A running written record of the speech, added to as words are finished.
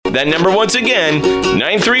That number once again,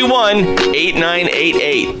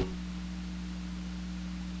 931-8988.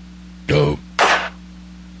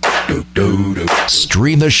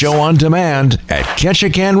 Stream the show on demand at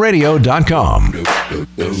ketchikanradio.com.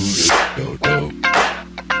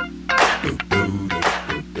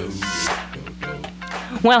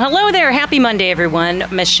 Well, hello there. Happy Monday, everyone.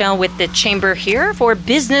 Michelle with the Chamber here for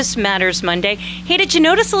Business Matters Monday. Hey, did you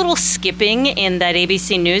notice a little skipping in that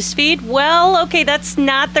ABC News feed? Well, okay, that's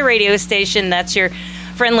not the radio station. That's your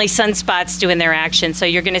friendly sunspots doing their action. So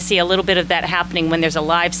you're going to see a little bit of that happening when there's a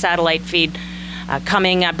live satellite feed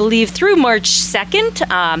coming, I believe, through March 2nd.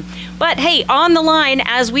 But hey, on the line,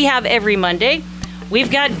 as we have every Monday,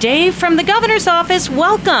 we've got Dave from the governor's office.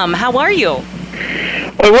 Welcome. How are you?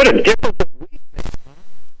 Well, what a difference.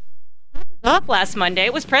 Off last Monday.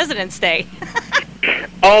 It was President's Day.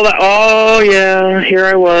 Oh, yeah. Here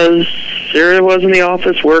I was in the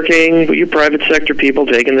office working, but you private sector people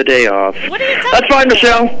taking the day off. What are you talking That's fine, about?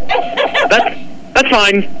 Michelle. That's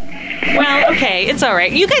fine. Well, okay, it's all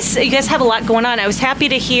right. You guys have a lot going on. I was happy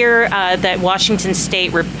to hear that Washington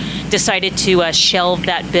State decided to shelve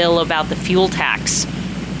that bill about the fuel tax.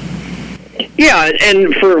 Yeah,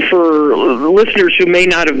 and for listeners who may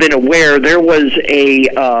not have been aware, there was a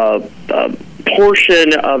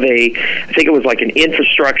portion of I think it was like an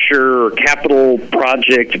infrastructure or capital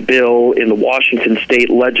project bill in the Washington State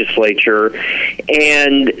Legislature,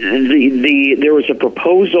 and there was a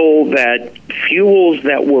proposal that fuels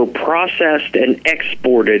that were processed and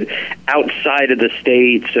exported outside of the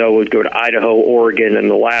state, so it would go to Idaho, Oregon, and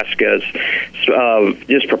Alaska,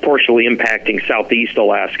 disproportionately impacting Southeast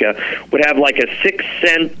Alaska, would have like a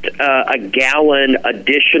 6-cent a gallon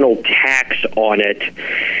additional tax on it.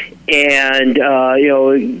 And,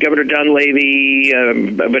 Governor Dunleavy, I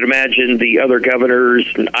would imagine the other governors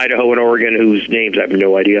in Idaho and Oregon, whose names I have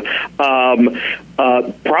no idea,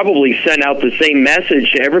 probably sent out the same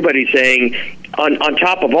message to everybody saying, on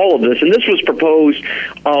top of all of this, and this was proposed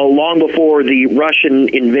long before the Russian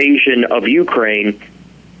invasion of Ukraine,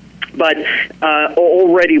 but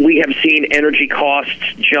already we have seen energy costs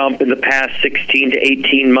jump in the past 16 to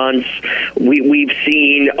 18 months. We've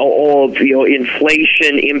seen all of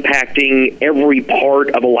inflation impacting every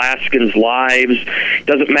part of Alaskans' lives.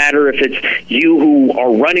 Doesn't matter if it's you who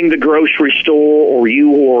are running the grocery store or you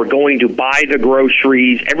who are going to buy the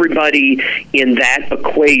groceries. Everybody in that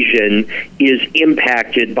equation is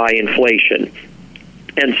impacted by inflation.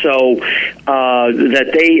 And so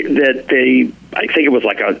that they I think it was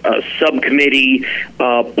like a subcommittee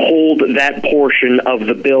pulled that portion of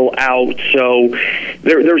the bill out. So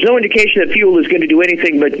there's no indication that fuel is going to do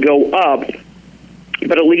anything but go up.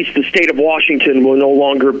 But at least the state of Washington will no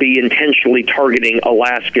longer be intentionally targeting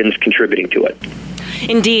Alaskans contributing to it.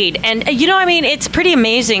 Indeed. And, it's pretty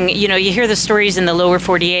amazing. You hear the stories in the lower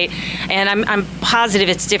 48, and I'm positive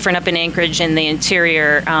it's different up in Anchorage in the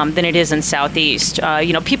interior than it is in Southeast.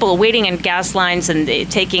 People are waiting in gas lines and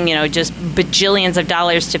taking, just bajillions of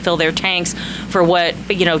dollars to fill their tanks for what,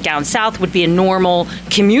 down south would be a normal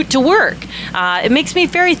commute to work. It makes me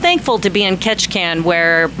very thankful to be in Ketchikan,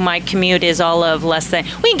 where my commute is all of less than,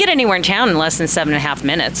 we can get anywhere in town in less than 7.5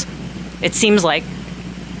 minutes. It seems like.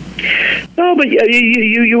 No, but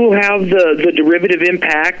you will have the derivative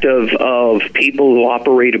impact of people who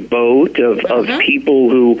operate a boat, of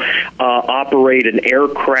people who operate an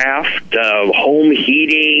aircraft, home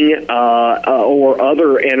heating, or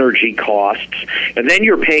other energy costs. And then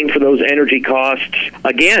you're paying for those energy costs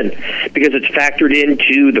again because it's factored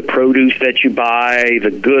into the produce that you buy,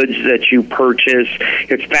 the goods that you purchase.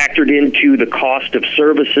 It's factored into the cost of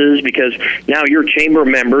services because now your chamber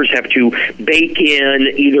members have to bake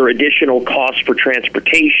in either additional costs for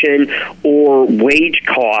transportation or wage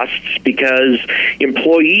costs because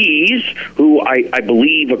employees, who I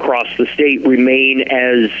believe across the state remain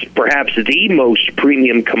as perhaps the most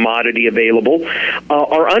premium commodity available,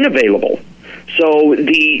 are unavailable. So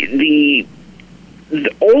the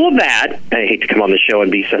all of that, I hate to come on the show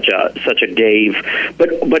and be such a Dave,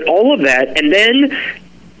 but all of that, and then,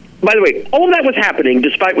 by the way, all of that was happening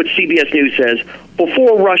despite what CBS News says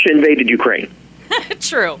before Russia invaded Ukraine.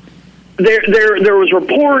 True. There was a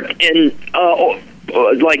report in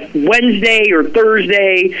like Wednesday or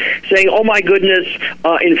Thursday saying, "Oh my goodness,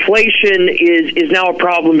 inflation is now a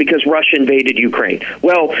problem because Russia invaded Ukraine."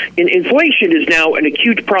 Well, inflation is now an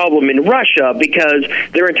acute problem in Russia because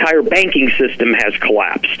their entire banking system has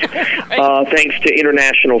collapsed thanks to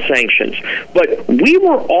international sanctions. But we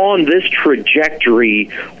were on this trajectory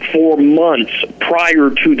for months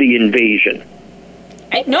prior to the invasion.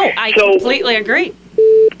 I completely agree.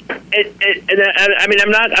 I mean,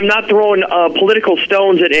 I'm not throwing political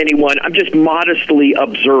stones at anyone. I'm just modestly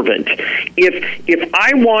observant. If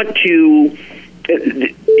I want to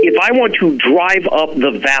drive up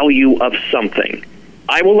the value of something,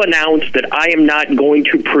 I will announce that I am not going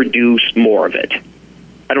to produce more of it.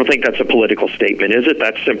 I don't think that's a political statement, is it?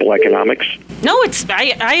 That's simple economics. No,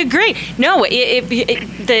 I agree. No,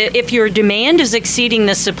 if your demand is exceeding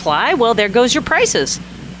the supply, well, there goes your prices.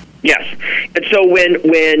 Yes. And so when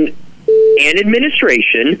an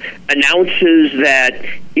administration announces that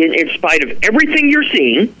in spite of everything you're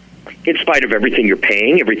seeing, in spite of everything you're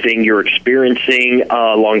paying, everything you're experiencing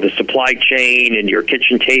along the supply chain and your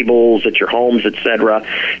kitchen tables at your homes, etc.,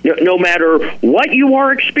 no matter what you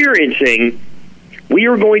are experiencing, we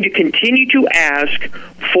are going to continue to ask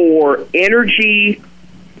for energy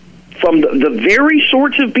from the very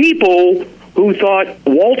sorts of people who thought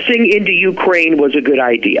waltzing into Ukraine was a good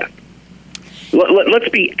idea. Let's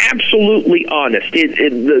be absolutely honest.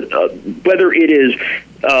 Whether it is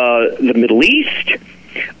the Middle East,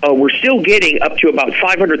 we're still getting up to about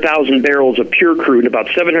 500,000 barrels of pure crude, about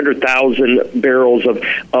 700,000 barrels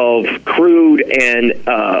of crude and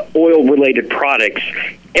oil-related products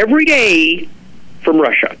every day from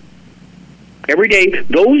Russia. Every day,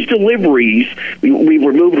 those deliveries, we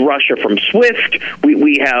removed Russia from SWIFT.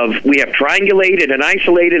 We have triangulated and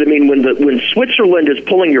isolated. I mean, when Switzerland is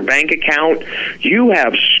pulling your bank account, you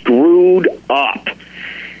have screwed up.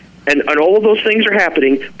 And all of those things are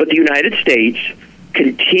happening, but the United States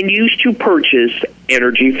continues to purchase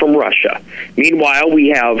energy from Russia. Meanwhile, we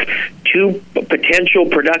have 2 potential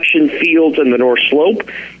production fields in the North Slope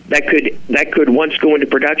that could once go into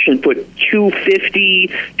production put 250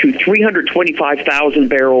 to 325,000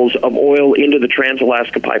 barrels of oil into the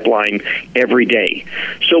Trans-Alaska Pipeline every day.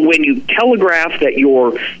 So when you telegraph that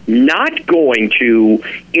you're not going to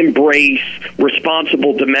embrace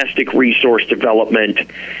responsible domestic resource development,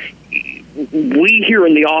 we here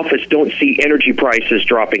in the office don't see energy prices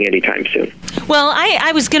dropping anytime soon. Well,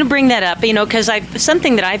 I was going to bring that up, because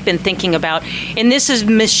something that I've been thinking about, and this is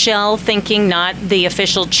Michelle thinking, not the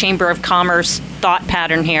official Chamber of Commerce thought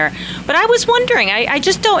pattern here. But I was wondering, I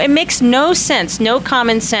just don't, it makes no sense, no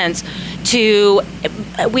common sense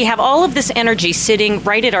we have all of this energy sitting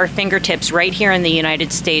right at our fingertips right here in the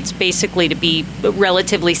United States, basically to be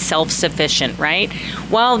relatively self-sufficient, right?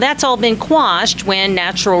 Well, that's all been quashed when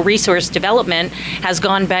natural resource development has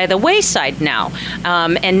gone by the wayside now.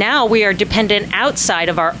 And now we are dependent outside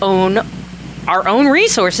of our own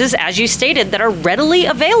resources, as you stated, that are readily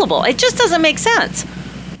available. It just doesn't make sense.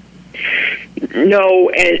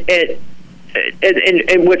 No, and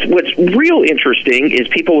what's real interesting is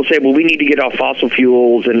people will say, well, we need to get off fossil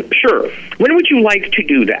fuels, and sure. When would you like to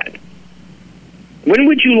do that? When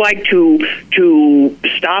would you like to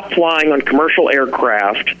stop flying on commercial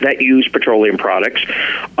aircraft that use petroleum products?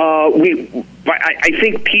 I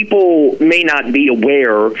think people may not be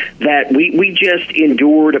aware that we just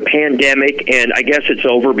endured a pandemic, and I guess it's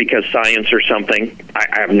over because science or something.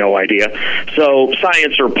 I have no idea. So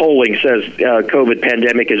science or polling says COVID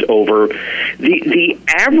pandemic is over. The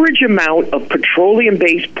average amount of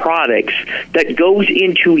petroleum-based products that goes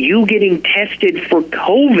into you getting tested for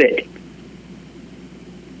COVID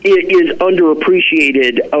is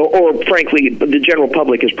underappreciated, or frankly, the general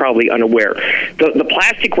public is probably unaware. The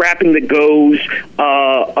plastic wrapping that goes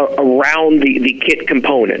around the kit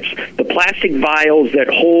components, the plastic vials that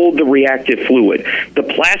hold the reactive fluid, the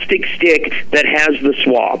plastic stick that has the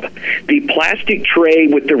swab, the plastic tray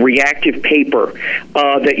with the reactive paper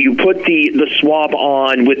that you put the swab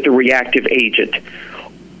on with the reactive agent.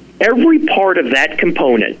 Every part of that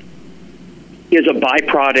component is a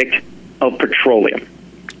byproduct of petroleum.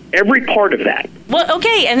 Every part of that. Well,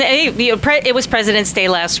 okay, and it was President's Day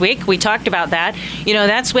last week. We talked about that.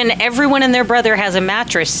 That's when everyone and their brother has a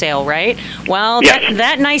mattress sale, right? Well, yes.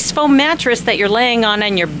 that nice foam mattress that you're laying on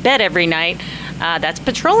in your bed every night, that's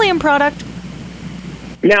petroleum product.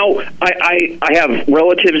 Now, I have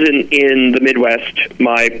relatives in the Midwest.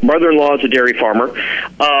 My brother-in-law is a dairy farmer,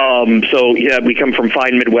 so yeah, we come from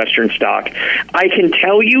fine Midwestern stock. I can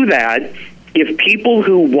tell you that if people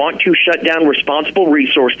who want to shut down responsible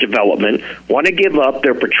resource development want to give up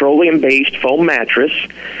their petroleum-based foam mattress,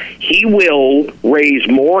 he will raise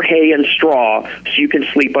more hay and straw so you can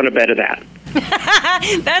sleep on a bed of that.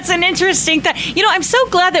 That's an interesting thing. I'm so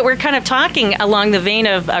glad that we're kind of talking along the vein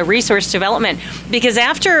of resource development, because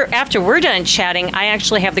after we're done chatting, I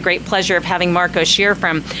actually have the great pleasure of having Mark O'Shear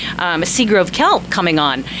from Seagrove Kelp coming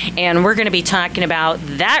on, and we're going to be talking about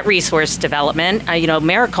that resource development,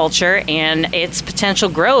 mariculture, and its potential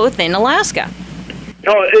growth in Alaska.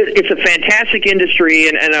 Oh, it's a fantastic industry,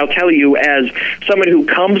 and I'll tell you, as someone who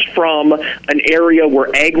comes from an area where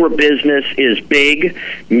agribusiness is big,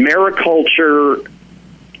 mariculture.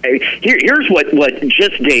 Here's what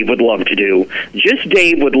Just Dave would love to do. Just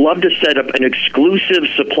Dave would love to set up an exclusive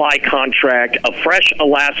supply contract of fresh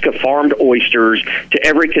Alaska farmed oysters to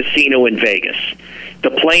every casino in Vegas. The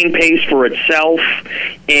plane pays for itself,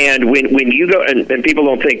 and when you go, and people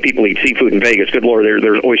don't think people eat seafood in Vegas. Good Lord,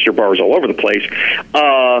 there's oyster bars all over the place.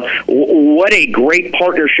 What a great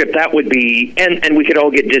partnership that would be, and we could all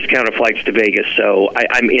get discounted flights to Vegas, so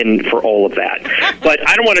I'm in for all of that. But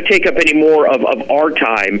I don't want to take up any more of our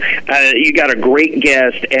time. You got a great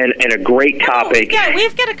guest and a great topic.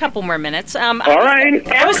 We've got a couple more minutes. All right.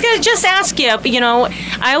 I was going to just ask you,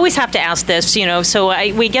 I always have to ask this, so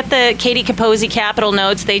we get the Katie Capozzi Capital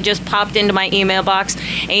notes. They just popped into my email box,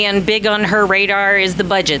 and big on her radar is the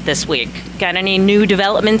budget this week. Got any new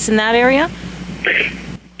developments in that area?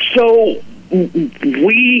 So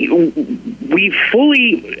we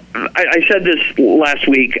fully. I said this last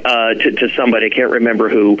week to somebody. I can't remember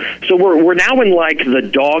who. So we're now in like the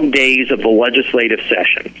dog days of the legislative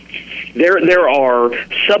session. There are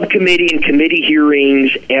subcommittee and committee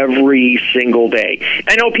hearings every single day.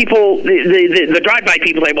 I know people, the drive-by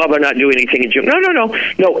people say, well, they're not doing anything in June. No.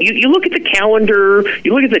 You look at the calendar,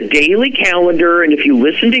 you look at the daily calendar, and if you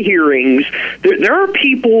listen to hearings, there are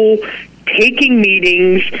people taking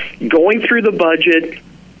meetings, going through the budget,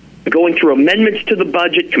 going through amendments to the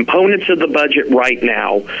budget, components of the budget right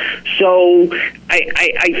now. So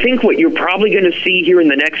I think what you're probably going to see here in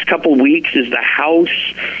the next couple of weeks is the House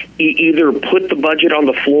either put the budget on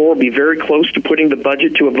the floor, be very close to putting the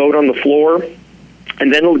budget to a vote on the floor,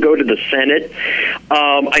 and then it'll go to the Senate.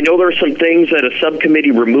 I know there are some things that a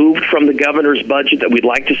subcommittee removed from the governor's budget that we'd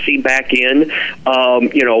like to see back in.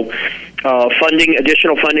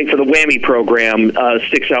 Additional funding for the WWAMI program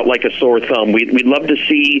sticks out like a sore thumb. We'd love to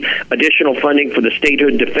see additional funding for the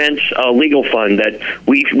Statehood Defense Legal Fund that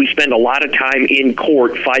we spend a lot of time in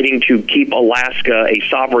court fighting to keep Alaska a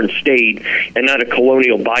sovereign state and not a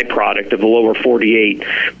colonial byproduct of the lower 48.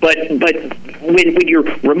 But when you're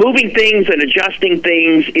removing things and adjusting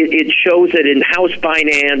things, it shows that in House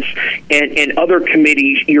Finance and other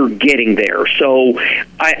committees you're getting there. So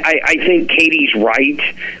I think Katie's right.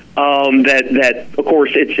 That of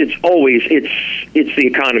course it's always the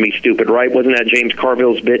economy, stupid, right? Wasn't that James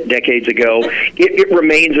Carville's bit decades ago? It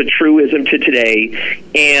remains a truism to today,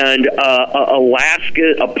 and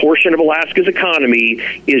a portion of Alaska's economy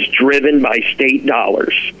is driven by state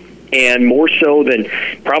dollars. And more so than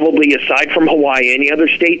probably, aside from Hawaii, any other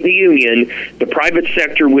state in the union, the private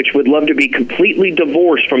sector, which would love to be completely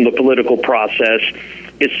divorced from the political process,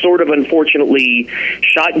 is sort of unfortunately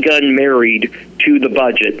shotgun married to the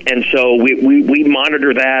budget. And so we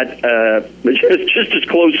monitor that just as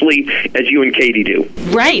closely as you and Katie do.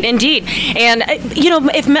 Right, indeed. And,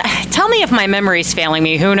 tell me if my memory's failing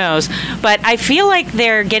me, who knows. But I feel like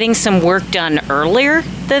they're getting some work done earlier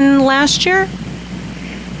than last year.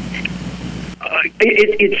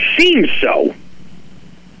 It seems so.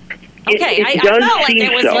 Okay, I felt like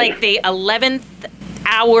it was like the 11th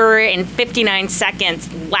hour and 59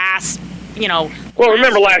 seconds last. Well,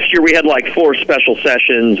 remember last year we had like 4 special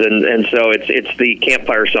sessions, and so it's the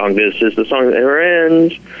campfire song. This is the song that never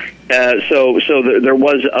ends. So there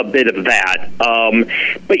was a bit of that.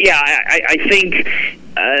 But yeah, I think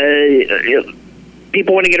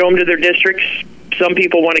people want to get home to their districts. Some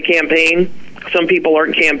people want to campaign. Some people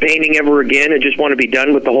aren't campaigning ever again and just want to be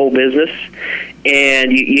done with the whole business.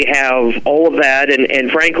 And you have all of that.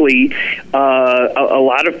 And frankly, a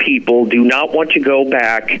lot of people do not want to go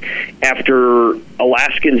back after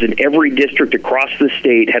Alaskans in every district across the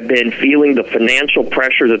state have been feeling the financial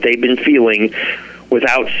pressure that they've been feeling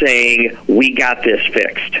without saying, we got this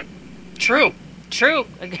fixed. True. Good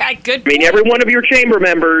point. I mean, every one of your chamber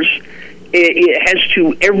members, it has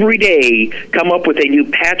to every day come up with a new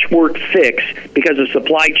patchwork fix because of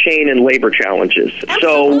supply chain and labor challenges.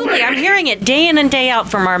 Absolutely. So I'm hearing it day in and day out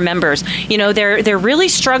from our members. They're really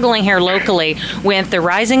struggling here locally with the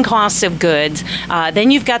rising costs of goods.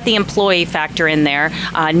 Then you've got the employee factor in there,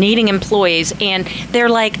 needing employees, and they're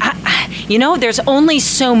like, there's only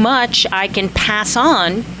so much I can pass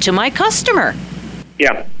on to my customer.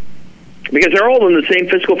 Yeah, because they're all in the same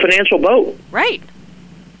fiscal financial boat. Right.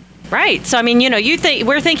 So I mean,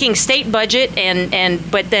 we're thinking state budget,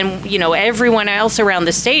 but then everyone else around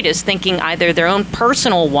the state is thinking either their own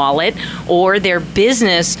personal wallet or their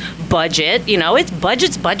business budget.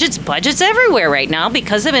 It's budgets everywhere right now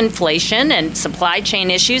because of inflation and supply chain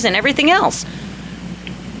issues and everything else.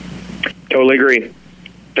 Totally agree.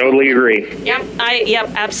 Totally agree. Yep,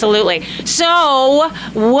 absolutely. So,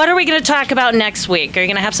 what are we going to talk about next week? Are you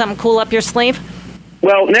going to have something cool up your sleeve?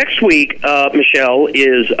 Well, next week, Michelle,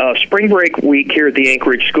 is spring break week here at the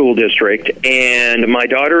Anchorage School District, and my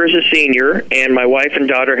daughter is a senior, and my wife and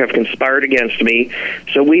daughter have conspired against me,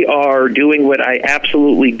 so we are doing what I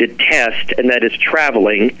absolutely detest, and that is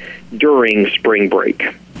traveling during spring break.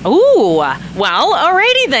 Ooh, well,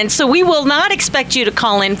 alrighty then. So we will not expect you to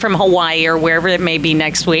call in from Hawaii or wherever it may be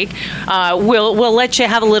next week. We'll let you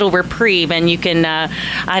have a little reprieve, and you can,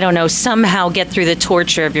 somehow get through the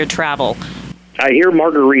torture of your travel. I hear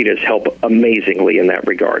margaritas help amazingly in that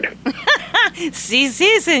regard. Sí,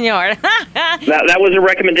 señor. that was a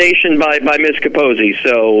recommendation by Ms. Capozzi.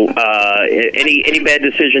 So any bad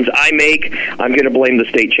decisions I make, I'm going to blame the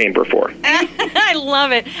state chamber for. I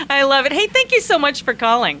love it. Hey, thank you so much for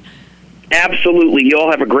calling. Absolutely. You all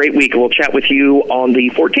have a great week. We'll chat with you on the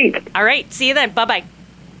 14th. All right. See you then. Bye-bye.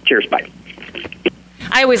 Cheers. Bye.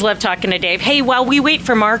 I always love talking to Dave. Hey, while we wait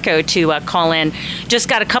for Marco to call in, just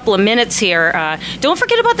got a couple of minutes here. Don't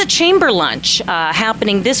forget about the Chamber Lunch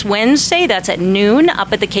happening this Wednesday. That's at noon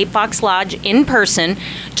up at the Cape Fox Lodge in person.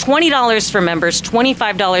 $20 for members,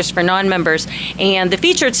 $25 for non-members. And the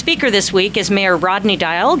featured speaker this week is Mayor Rodney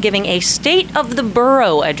Dial giving a State of the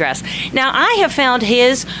Borough address. Now, I have found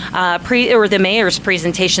his the mayor's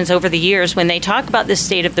presentations over the years when they talk about the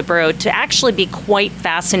state of the borough to actually be quite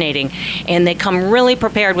fascinating. And they come really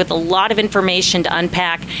prepared with a lot of information to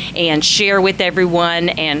unpack and share with everyone,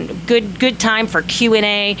 and good time for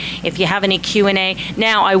Q&A if you have any Q&A.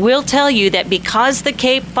 Now, I will tell you that because the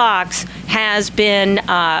Cape Fox has been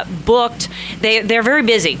booked, they're very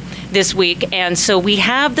busy this week, and so we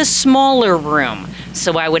have the smaller room.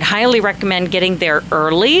 So I would highly recommend getting there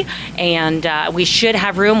early, and we should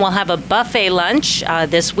have room. We'll have a buffet lunch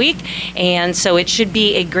this week, and so it should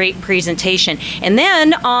be a great presentation. And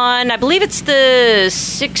then on, I believe it's the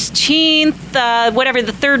 16th, whatever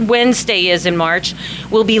the third Wednesday is in March,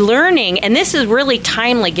 we'll be learning, and this is really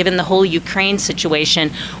timely given the whole Ukraine situation.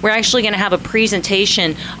 We're actually going to have a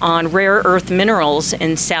presentation on rare earth minerals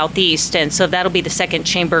in Southeast, and so that'll be the second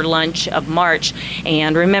chamber lunch of March.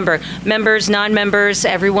 And remember, members, non-members,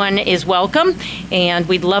 everyone is welcome, and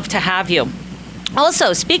we'd love to have you.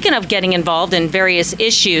 Also, speaking of getting involved in various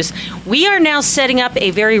issues, we are now setting up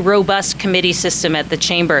a very robust committee system at the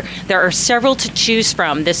Chamber. There are several to choose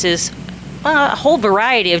from. This is a whole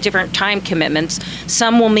variety of different time commitments.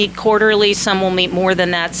 Some will meet quarterly, some will meet more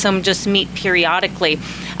than that, some just meet periodically.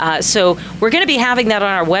 So we're going to be having that on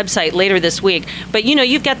our website later this week. But,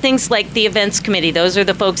 you've got things like the events committee. Those are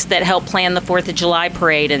the folks that help plan the 4th of July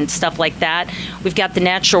parade and stuff like that. We've got the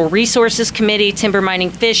Natural Resources Committee, timber mining,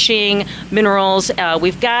 fishing, minerals.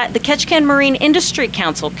 We've got the Ketchikan Marine Industry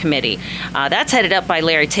Council Committee. That's headed up by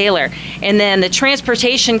Larry Taylor. And then the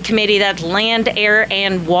Transportation Committee, that's land, air,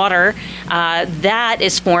 and water. That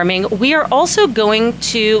is forming. We are also going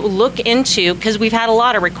to look into, because we've had a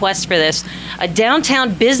lot of requests for this, a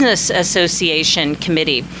Downtown Business Association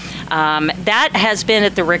Committee. That has been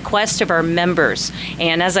at the request of our members.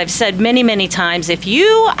 And as I've said many, many times, if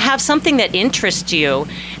you have something that interests you,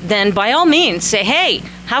 then by all means say, hey,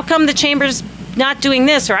 how come the Chamber's not doing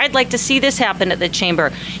this, or I'd like to see this happen at the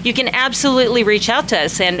Chamber? You can absolutely reach out to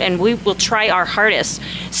us, and we will try our hardest.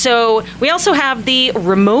 So we also have the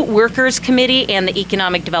Remote Workers Committee and the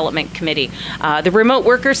Economic Development Committee. The Remote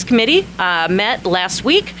Workers Committee met last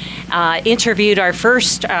week, interviewed our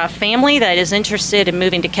first family that is interested in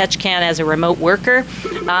moving to Ketchikan as a remote worker,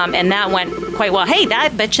 and that went quite well. Hey, I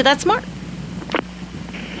bet you that's Mark.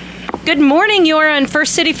 Good morning. You're on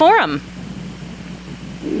First City Forum.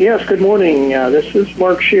 Yes, good morning. This is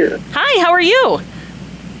Mark Shear. Hi, how are you?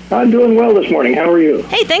 I'm doing well this morning. How are you?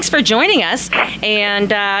 Hey, thanks for joining us.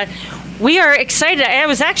 And we are excited. I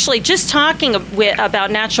was actually just talking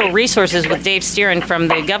about natural resources with Dave Steeren from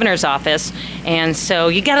the governor's office. And so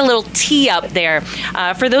you got a little tee up there.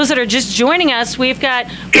 For those that are just joining us, we've got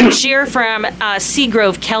Shear from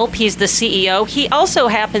Seagrove Kelp. He's the CEO. He also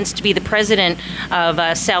happens to be the president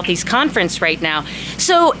of Southeast Conference right now.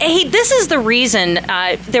 So, hey, this is the reason.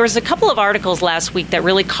 There was a couple of articles last week that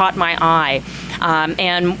really caught my eye.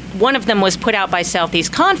 And one of them was put out by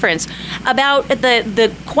Southeast Conference about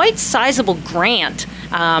the quite sizable grant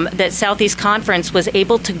that Southeast Conference was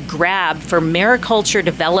able to grab for mariculture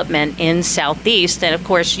development in Southeast. And of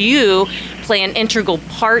course, you play an integral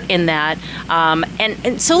part in that.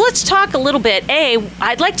 And so let's talk a little bit.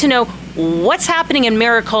 I'd like to know what's happening in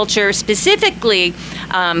mariculture, specifically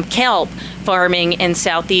kelp farming in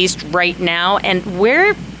Southeast right now, and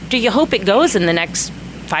where do you hope it goes in the next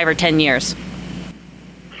 5 or 10 years?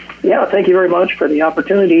 Yeah, thank you very much for the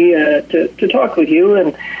opportunity to talk with you.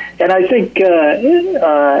 And I think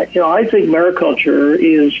I think mariculture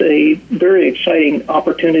is a very exciting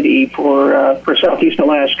opportunity for Southeast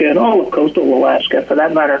Alaska and all of coastal Alaska, for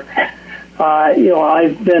that matter.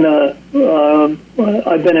 I've been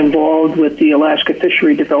involved with the Alaska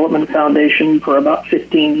Fishery Development Foundation for about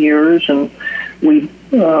 15 years, and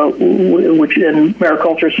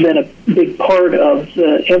mariculture has been a big part of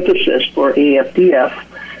the emphasis for AFDF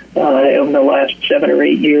over the last 7 or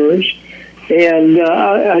 8 years. And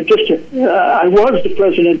I was the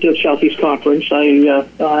president of Southeast Conference. Alec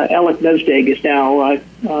Mesdag is now.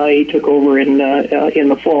 He took over in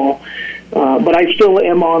the fall. But I still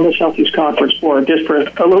am on the Southeast Conference board. Just for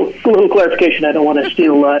a little clarification, I don't want to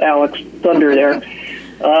steal Alec's thunder there.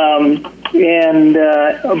 But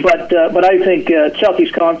I think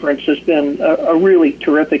Southeast Conference has been a really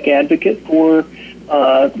terrific advocate for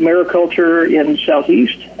mariculture in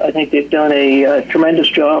Southeast. I think they've done a tremendous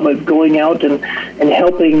job of going out and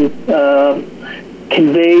helping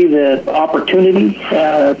convey the opportunity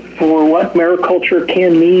for what mariculture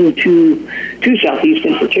can mean to Southeast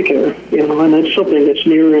in particular. And it's something that's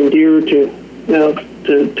near and dear to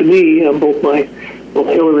me. Both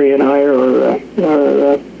Hillary and I are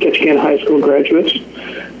Ketchikan High School graduates.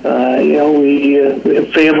 We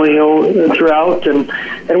have family throughout, and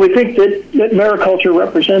we think that mariculture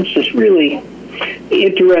represents this really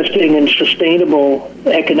interesting and sustainable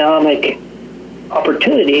economic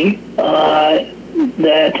opportunity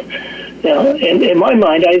that, in my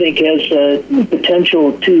mind, I think has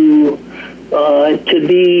potential to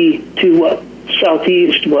be to what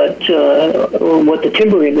Southeast, what the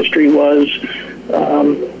timber industry was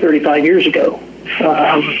 35 years ago.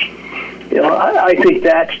 I think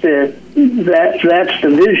that's the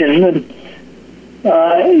vision. And,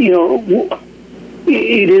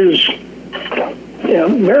 it is,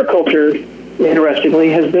 mariculture, interestingly,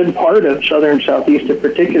 has been part of southern Southeast in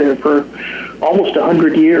particular for almost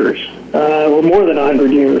 100 years, or more than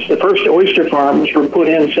 100 years. The first oyster farms were put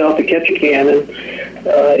in south of Ketchikan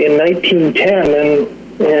in 1910,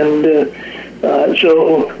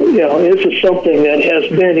 so this is something that has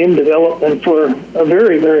been in development for a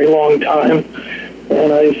very, very long time,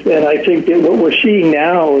 and I think that what we're seeing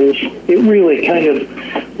now is it really kind of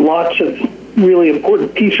lots of really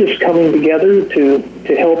important pieces coming together to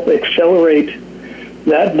help accelerate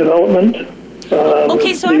that development.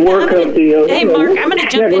 Okay, so hey, Mark, I'm going to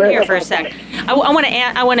jump in here for a sec. I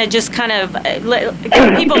want to just kind of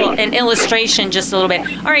give people an illustration just a little bit.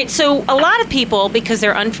 All right, so a lot of people, because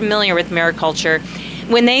they're unfamiliar with mariculture,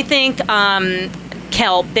 when they think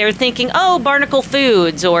kelp, they're thinking, Barnacle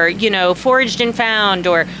Foods, or Foraged and Found,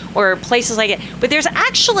 or places like it. But there's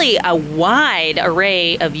actually a wide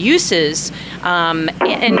array of uses. And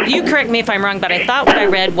you correct me if I'm wrong, but I thought what I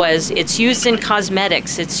read was it's used in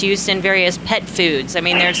cosmetics, it's used in various pet foods. I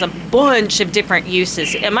mean, there's a bunch of different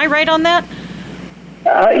uses. Am I right on that?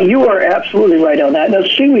 You are absolutely right on that. Now,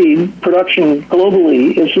 seaweed production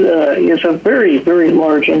globally is a very, very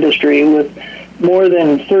large industry with more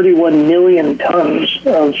than 31 million tons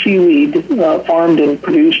of seaweed farmed and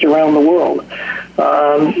produced around the world.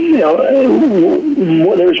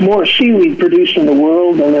 There's more seaweed produced in the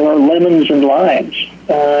world than there are lemons and limes,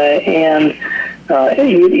 and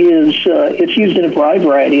it's used in a wide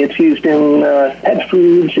variety. It's used in pet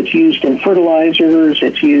foods. It's used in fertilizers.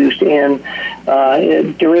 It's used in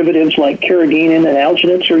derivatives like carrageenan and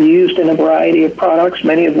alginates are used in a variety of products,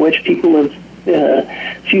 many of which people have.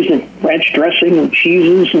 It's used in ranch dressing and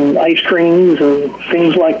cheeses and ice creams and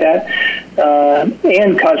things like that,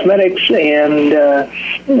 and cosmetics and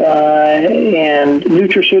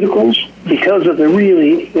nutraceuticals because of the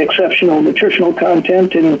really exceptional nutritional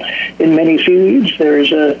content in many seaweeds. There are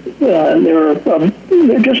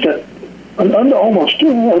just an almost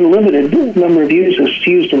unlimited number of uses. It's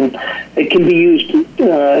used in. It can be used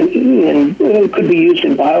it could be used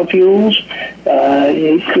in biofuels.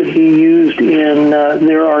 It could be used in.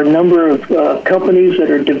 There are a number of companies that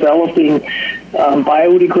are developing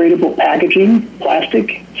biodegradable packaging,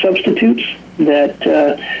 plastic substitutes that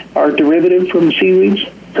are derivative from seaweeds.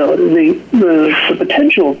 So the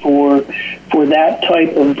potential for that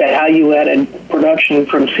type of value-added production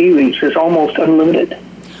from seaweeds is almost unlimited.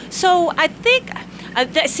 So I think,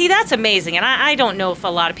 that's amazing, and I don't know if a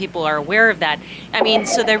lot of people are aware of that. I mean,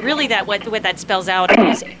 so they're really what that spells out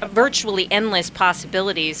is virtually endless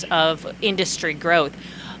possibilities of industry growth.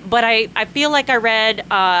 But I feel like I read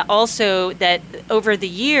also that over the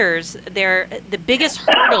years, the biggest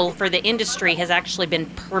hurdle for the industry has actually been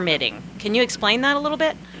permitting. Can you explain that a little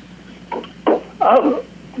bit?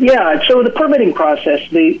 Yeah, so the permitting process,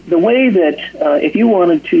 the way that if you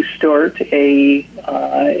wanted to start a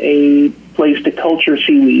place to culture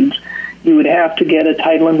seaweeds, you would have to get a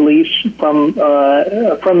title and lease from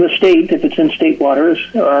the state if it's in state waters,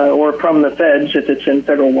 or from the feds if it's in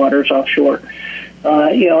federal waters offshore.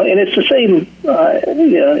 And it's the same,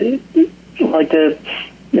 like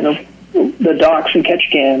the docks in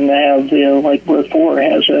Ketchikan have, like where 4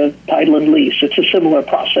 has a title and lease. It's a similar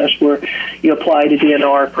process where you apply to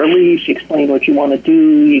DNR for a lease, you explain what you want to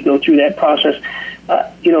do, you go through that process.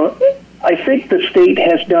 I think the state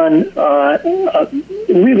has done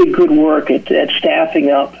really good work at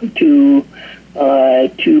staffing up to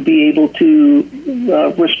be able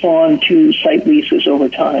to respond to site leases over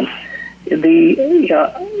time. It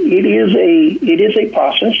is a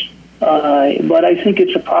process, but I think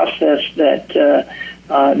it's a process that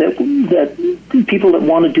people that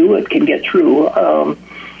want to do it can get through. I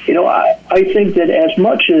think that as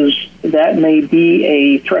much as that may be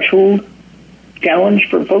a threshold challenge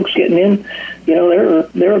for folks getting in, there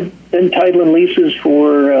have been title and leases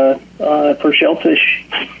for shellfish,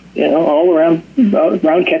 all around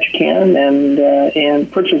Ketchikan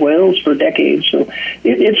and Prince of Wales for decades. So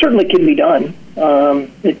it certainly can be done. I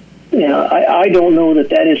don't know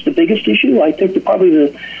that is the biggest issue. I think that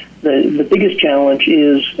probably the biggest challenge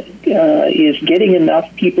is getting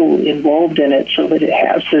enough people involved in it so that it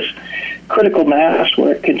has this critical mass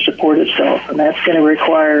where it can support itself, and that's going to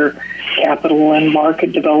require capital and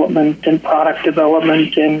market development and product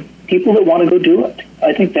development and people that want to go do it.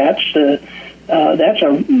 I think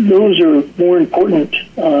those are more important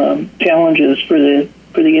challenges for the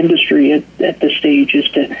industry at this stage, is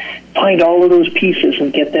to find all of those pieces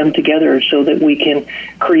and get them together so that we can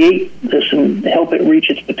create this and help it reach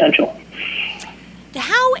its potential.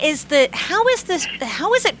 How is it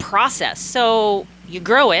processed? So you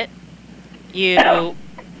grow it, you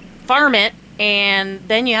farm it, and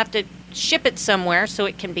then you have to ship it somewhere so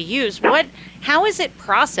it can be used. How is it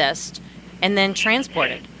processed and then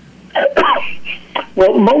transported?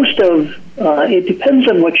 Well, most of it depends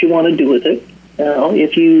on what you want to do with it.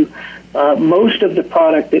 If you most of the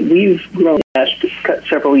product that we've grown the last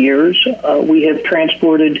several years, we have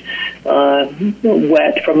transported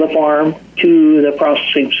wet from the farm to the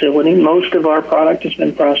processing facility. Most of our product has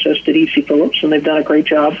been processed at E.C. Phillips, and they've done a great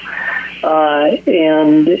job.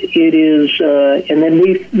 And it is, and then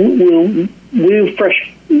we'll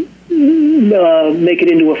fresh make it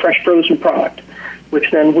into a fresh frozen product, which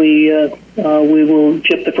then we will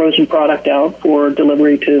ship the frozen product out for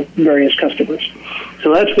delivery to various customers.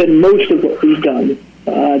 So that's been most of what we've done.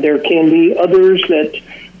 There can be others that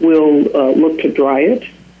will look to dry it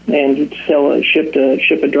and ship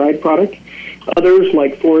a dried product. Others,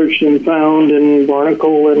 like Foraged and Found and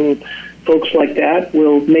Barnacle and folks like that,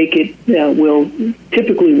 will make it. Will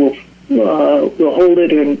hold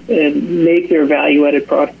it and make their value-added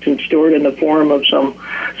product and store it in the form of some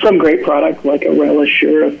great product like a relish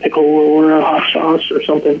or a pickle or a hot sauce or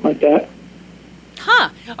something like that. Huh.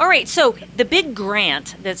 All right. So the big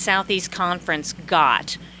grant that Southeast Conference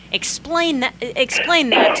got, explain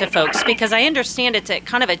that to folks, because I understand it's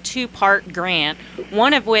kind of a two-part grant.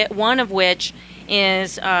 One of which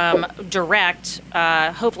is direct.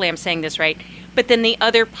 Hopefully, I'm saying this right. But then the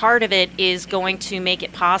other part of it is going to make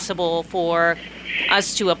it possible for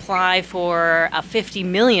us to apply for a $50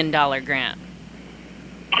 million grant.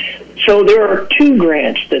 So there are two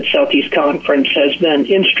grants that Southeast Conference has been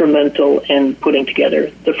instrumental in putting together.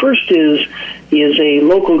 The first is a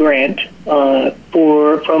local grant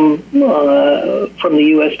from the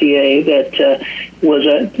USDA that was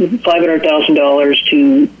 $500,000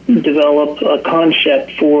 to develop a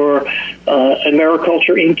concept for a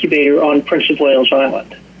mariculture incubator on Prince of Wales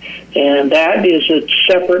Island. And that is a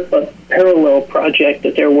separate but parallel project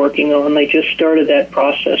that they're working on. They just started that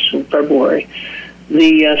process in February.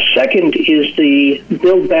 The second is the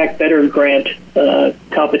Build Back Better grant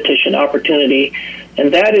competition opportunity,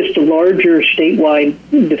 and that is the larger statewide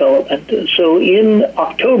development. So in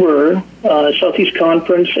October, Southeast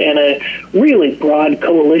Conference and a really broad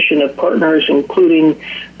coalition of partners, including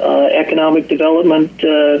economic development,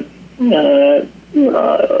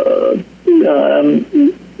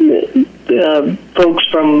 folks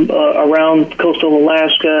from around coastal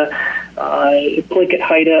Alaska, Plinkett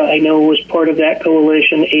Haida, I know, was part of that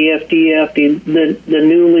coalition. AFDF, the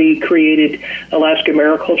newly created Alaska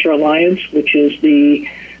Mariculture Alliance, which is the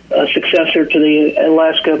successor to the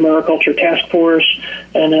Alaska Mariculture Task Force,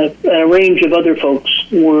 and a range of other folks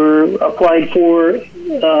were applied for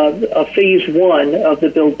a phase one of the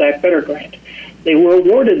Build Back Better grant. They were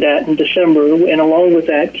awarded that in December, and along with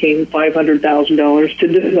that came $500,000 to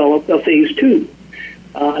develop a phase two.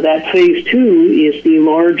 That phase 2 is the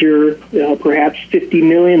larger, perhaps $50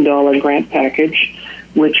 million grant package,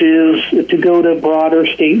 which is to go to broader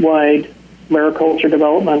statewide mariculture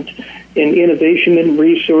development in innovation and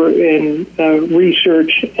research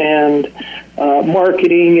and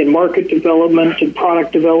marketing and market development and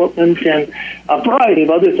product development and a variety of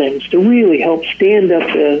other things to really help stand up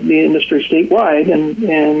the industry statewide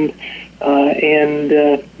and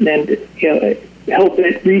help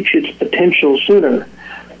it reach its potential sooner.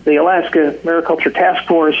 The Alaska Mariculture Task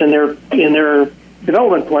Force in their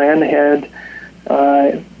development plan had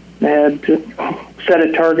set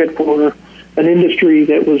a target for an industry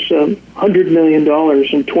that was $100 million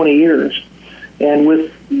in 20 years, and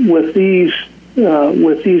with these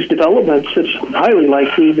developments, it's highly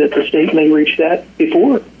likely that the state may reach that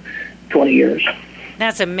before 20 years.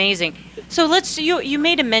 That's amazing. So you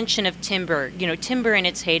made a mention of timber. Timber in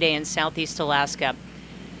its heyday in Southeast Alaska.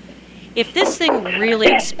 If this thing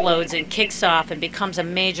really explodes and kicks off and becomes a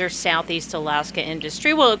major Southeast Alaska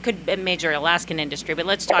industry, well, it could be a major Alaskan industry, but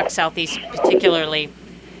let's talk Southeast particularly.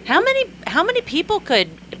 How many people could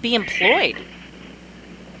be employed?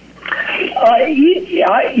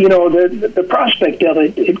 The prospect of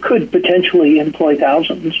it could potentially employ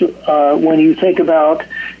thousands. When you think about,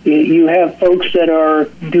 you have folks that are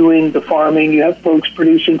doing the farming, you have folks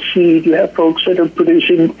producing seed, you have folks that are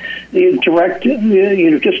producing direct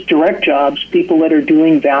jobs, people that are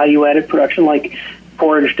doing value-added production like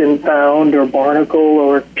foraged and found or barnacle,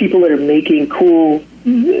 or people that are making cool,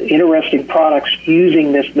 interesting products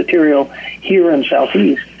using this material here in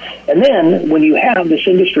Southeast. And then when you have this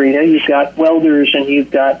industry, you've got welders and you've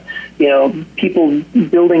got people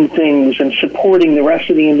building things and supporting the rest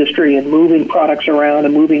of the industry and moving products around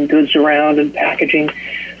and moving goods around and packaging.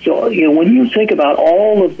 So when you think about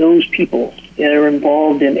all of those people that are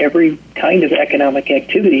involved in every kind of economic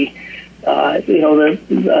activity,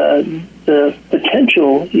 the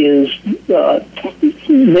potential is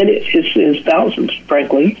thousands,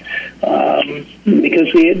 frankly,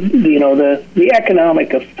 because the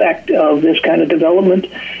economic effect of this kind of development,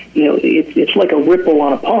 it's like a ripple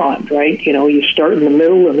on a pond, right? You start in the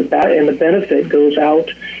middle, and the benefit goes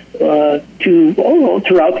out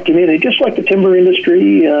throughout the community, just like the timber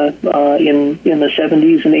industry in the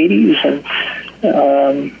 70s and 80s,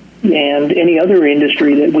 and any other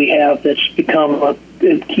industry that we have that's become a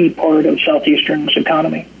key part of Southeastern's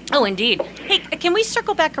economy. Oh, indeed. Hey, can we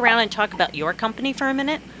circle back around and talk about your company for a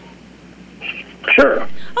minute? Sure.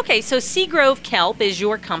 Okay, so Seagrove Kelp is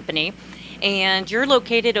your company, and you're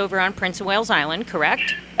located over on Prince of Wales Island,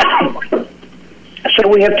 correct? So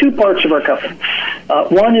we have two parts of our company.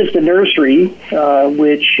 One is the nursery,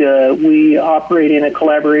 which we operate in a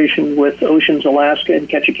collaboration with Oceans Alaska and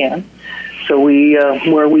Ketchikan. So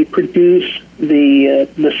where we produce the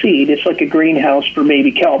seed. It's like a greenhouse for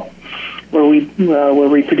baby kelp, where we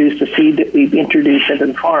produce the seed that we introduce into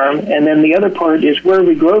the farm, and then the other part is where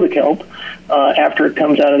we grow the kelp after it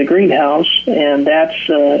comes out of the greenhouse, and that's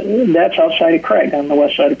outside of Craig on the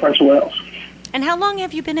west side of Prince of Wales. And how long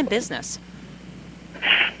have you been in business?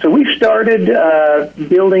 So we started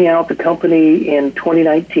building out the company in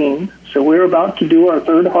 2019. So we're about to do our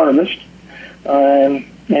third harvest.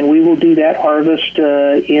 And we will do that harvest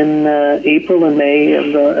in April and May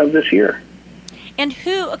of this year. And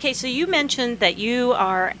so you mentioned that you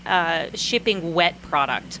are shipping wet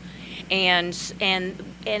product, and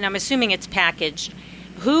I'm assuming it's packaged.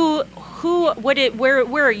 Where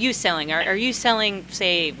are you selling? Are you selling,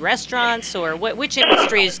 say, restaurants, or which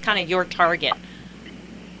industry is kind of your target?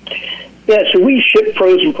 Yeah, so we ship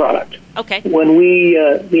frozen product. Okay. When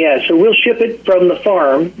so we'll ship it from the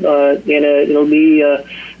farm, and it'll be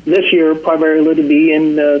this year primarily to be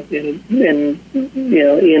in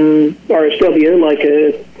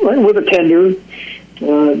RSW, with a tender,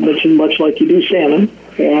 much like you do salmon,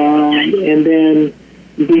 and then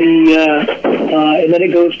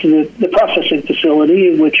it goes to the processing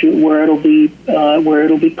facility, where it'll be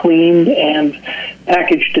cleaned and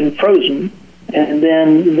packaged and frozen. And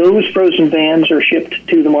then those frozen vans are shipped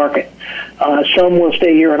to the market. Some will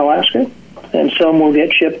stay here in Alaska, and some will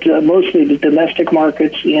get shipped mostly to domestic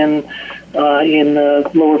markets in the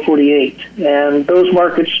lower 48. And those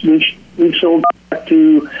markets we've sold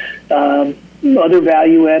to other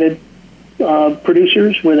value-added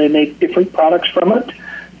producers where they make different products from it.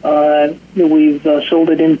 We've sold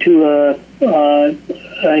it into a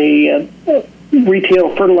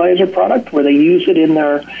retail fertilizer product where they use it in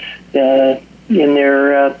their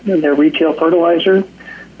retail fertilizer.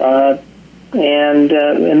 and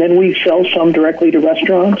then we sell some directly to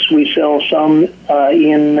restaurants. We sell some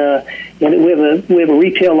and we have a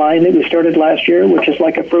retail line that we started last year, which is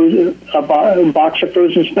like a box of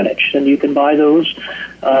frozen spinach, and you can buy those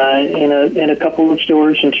in a couple of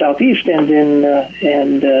stores in Southeast and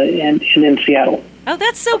in Seattle. Oh,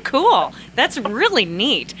 that's so cool. That's really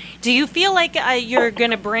neat. Do you feel like you're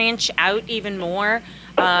going to branch out even more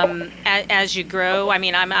as you grow? I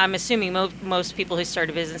mean, I'm assuming most people who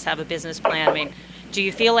start a business have a business plan. I mean, do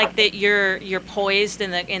you feel like that you're poised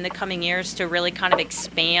in the coming years to really kind of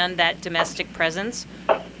expand that domestic presence?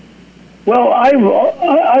 Well,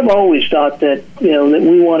 I've always thought that that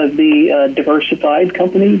we want to be a diversified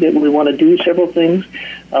company, that we want to do several things.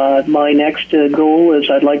 My next goal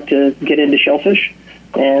is I'd like to get into shellfish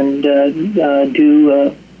and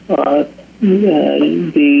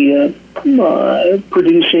be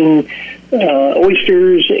producing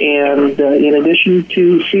oysters, and in addition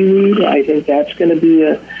to seaweed, I think that's going to be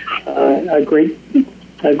a great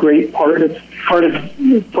part of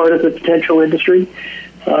the potential industry.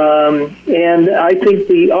 And I think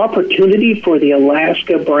the opportunity for the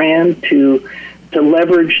Alaska brand to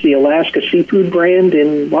leverage the Alaska seafood brand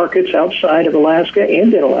in markets outside of Alaska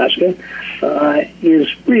and in Alaska is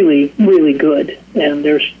really, really good. And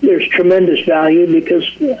there's tremendous value because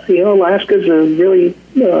Alaska's a really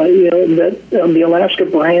the Alaska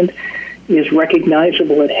brand is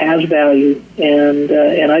recognizable. It has value, and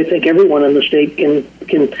I think everyone in the state can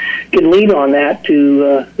lean on that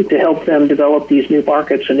to help them develop these new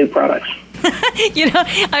markets and new products.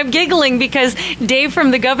 I'm giggling because Dave from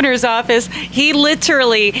the governor's office,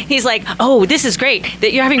 he's like, oh, this is great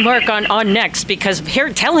that you're having Mark on next, because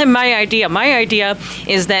here, tell him my idea. My idea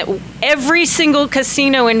is that every single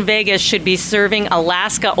casino in Vegas should be serving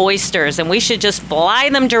Alaska oysters, and we should just fly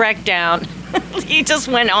them direct down. He just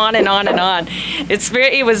went on and on and on.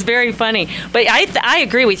 It was very funny. But I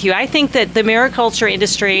agree with you. I think that the mariculture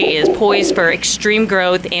industry is poised for extreme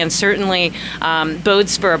growth and certainly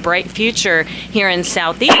bodes for a bright future here in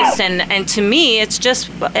Southeast. And to me, it's just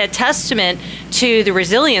a testament to the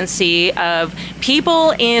resiliency of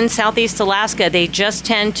people in Southeast Alaska. They just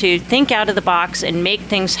tend to think out of the box and make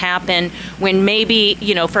things happen when maybe,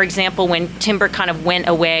 for example, when timber kind of went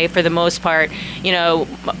away for the most part,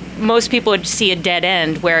 most people would see a dead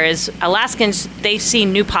end, whereas Alaskans, they see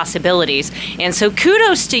new possibilities. And so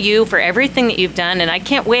kudos to you for everything that you've done. And I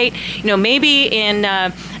can't wait, maybe in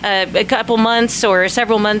a couple months or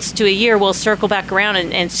several months to a year, we'll circle back around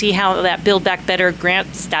and see how that Build Back Better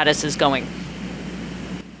grant status is going.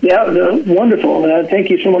 Yeah, wonderful.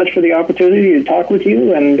 Thank you so much for the opportunity to talk with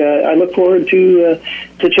you, and I look forward to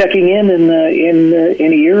checking in a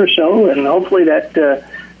year or so, and hopefully that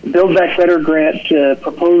Build Back Better grant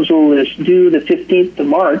proposal is due the 15th of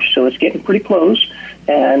March, so it's getting pretty close.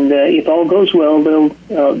 And if all goes well, they'll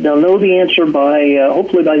know the answer by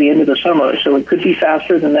hopefully by the end of the summer. So it could be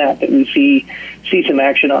faster than that we see some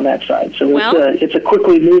action on that side. So it's a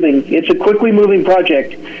quickly moving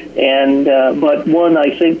project, and but one I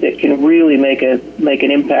think that can really make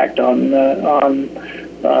an impact on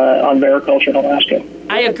mariculture in Alaska.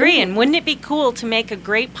 I agree, and wouldn't it be cool to make a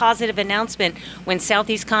great positive announcement when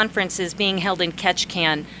Southeast Conference is being held in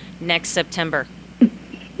Ketchikan next September?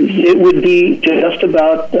 It would be just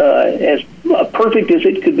about as perfect as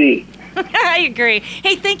it could be. I agree.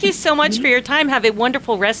 Hey, thank you so much for your time. Have a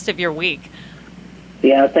wonderful rest of your week.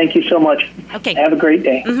 Yeah, thank you so much. Okay. Have a great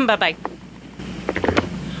day. Bye-bye.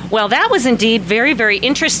 Well, that was indeed very, very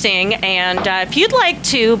interesting. And if you'd like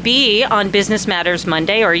to be on Business Matters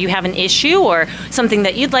Monday, or you have an issue or something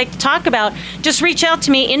that you'd like to talk about, just reach out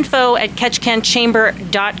to me,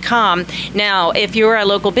 info@ketchikanchamber.com. Now, if you're a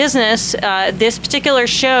local business, this particular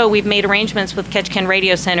show, we've made arrangements with Ketchikan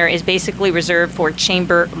Radio Center, is basically reserved for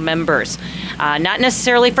chamber members. Not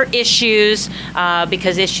necessarily for issues,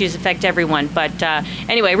 because issues affect everyone. But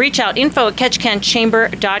anyway, reach out,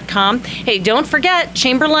 info@ketchikanchamber.com. Hey, don't forget,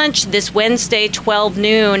 Chamber Lunch this Wednesday, 12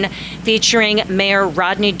 noon, featuring Mayor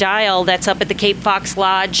Rodney Dial. That's up at the Cape Fox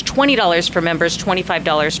Lodge. $20 for members,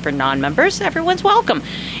 $25 for non-members. Everyone's welcome.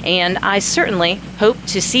 And I certainly hope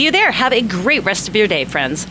to see you there. Have a great rest of your day, friends.